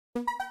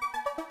Hello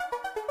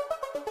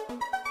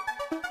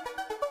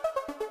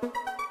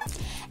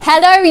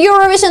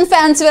Eurovision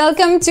fans,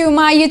 welcome to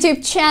my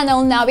YouTube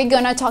channel. Now we're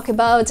gonna talk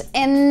about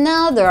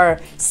another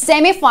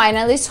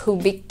semi-finalist who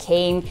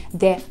became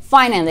the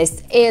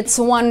finalist. It's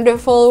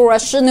wonderful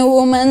Russian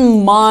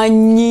woman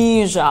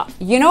Manizha.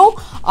 You know,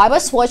 I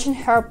was watching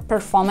her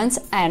performance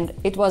and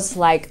it was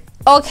like,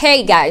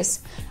 okay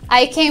guys,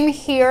 I came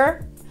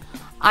here,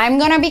 I'm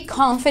gonna be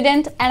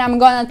confident and I'm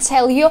gonna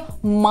tell you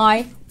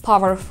my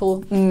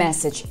powerful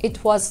message.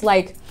 It was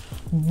like,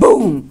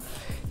 boom!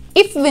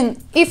 Even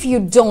if you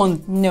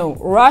don't know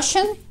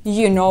Russian,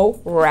 you know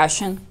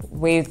Russian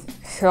with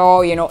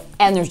her,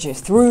 energy,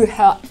 through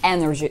her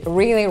energy,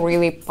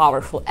 really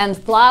powerful.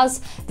 And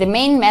plus, the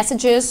main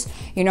messages,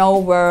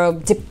 were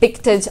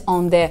depicted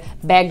on the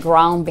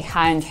background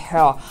behind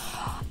her.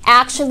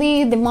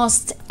 Actually, the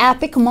most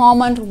epic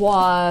moment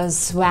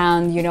was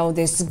when,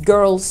 these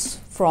girls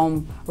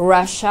from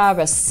Russia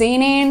were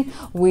singing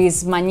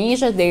with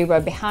Manizha. They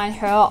were behind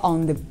her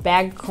on the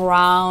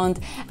background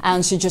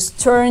and she just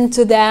turned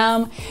to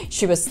them.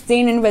 She was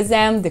singing with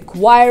them. The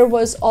choir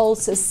was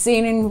also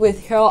singing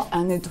with her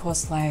and it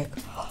was like,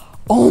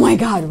 oh my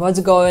god, what's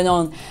going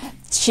on?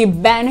 She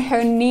bent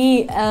her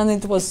knee and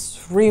it was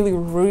really,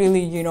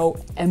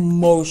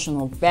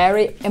 emotional,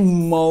 very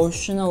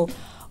emotional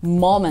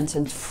moment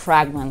and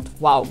fragment.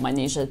 Wow,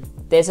 Manizha,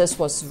 this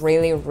was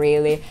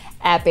really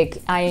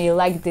epic. I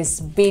like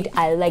this beat,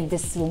 I like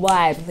this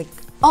vibe. Like,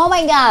 oh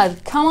my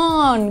god, come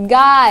on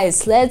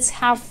guys, let's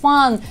have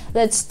fun,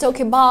 let's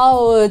talk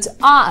about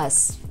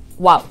us.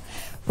 Wow,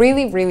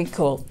 really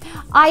cool.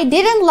 I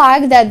didn't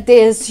like that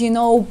this,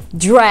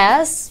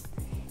 dress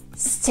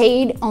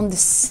stayed on the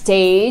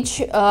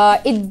stage.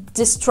 It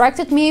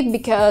distracted me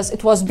because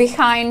it was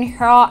behind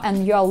her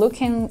and you're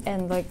looking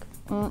and like,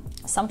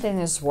 something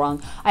is wrong.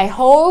 I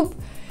hope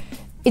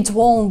it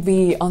won't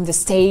be on the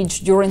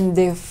stage during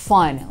the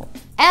final.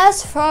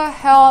 As for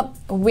her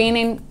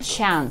winning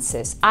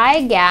chances,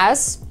 I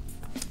guess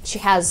she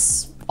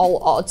has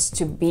all odds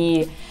to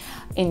be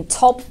in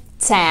top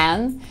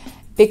 10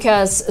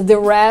 because the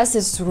rest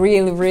is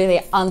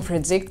really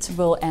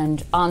unpredictable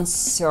and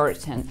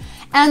uncertain.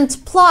 And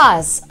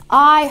plus,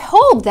 I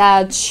hope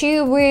that she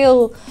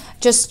will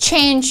just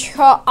change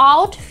her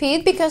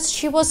outfit because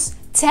she was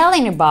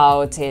telling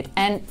about it.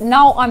 And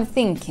now I'm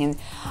thinking,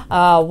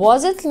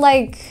 was it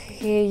like,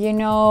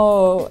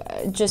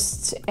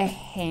 just a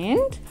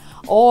hint,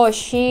 or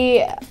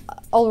she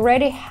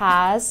already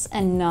has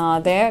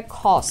another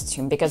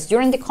costume? Because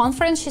during the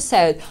conference she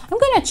said, I'm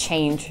gonna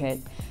change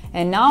it.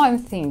 And now I'm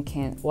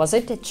thinking, was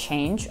it a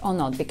change or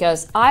not?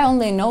 Because I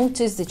only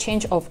noticed the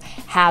change of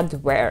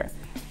headwear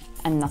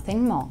and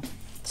nothing more.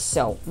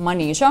 So,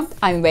 Manizha,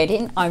 I'm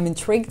waiting, I'm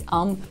intrigued,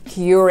 I'm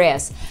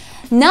curious.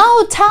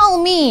 Now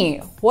tell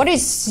me, what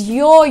is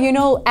your,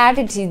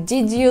 attitude?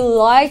 Did you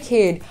like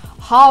it?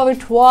 How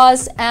it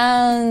was?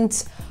 And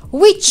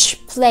which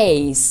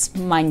place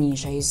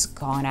Manizha is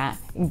gonna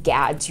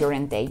get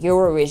during the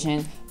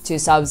Eurovision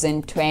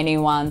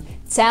 2021?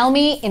 Tell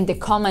me in the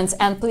comments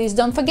and please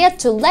don't forget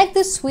to like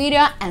this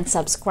video and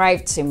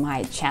subscribe to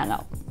my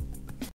channel.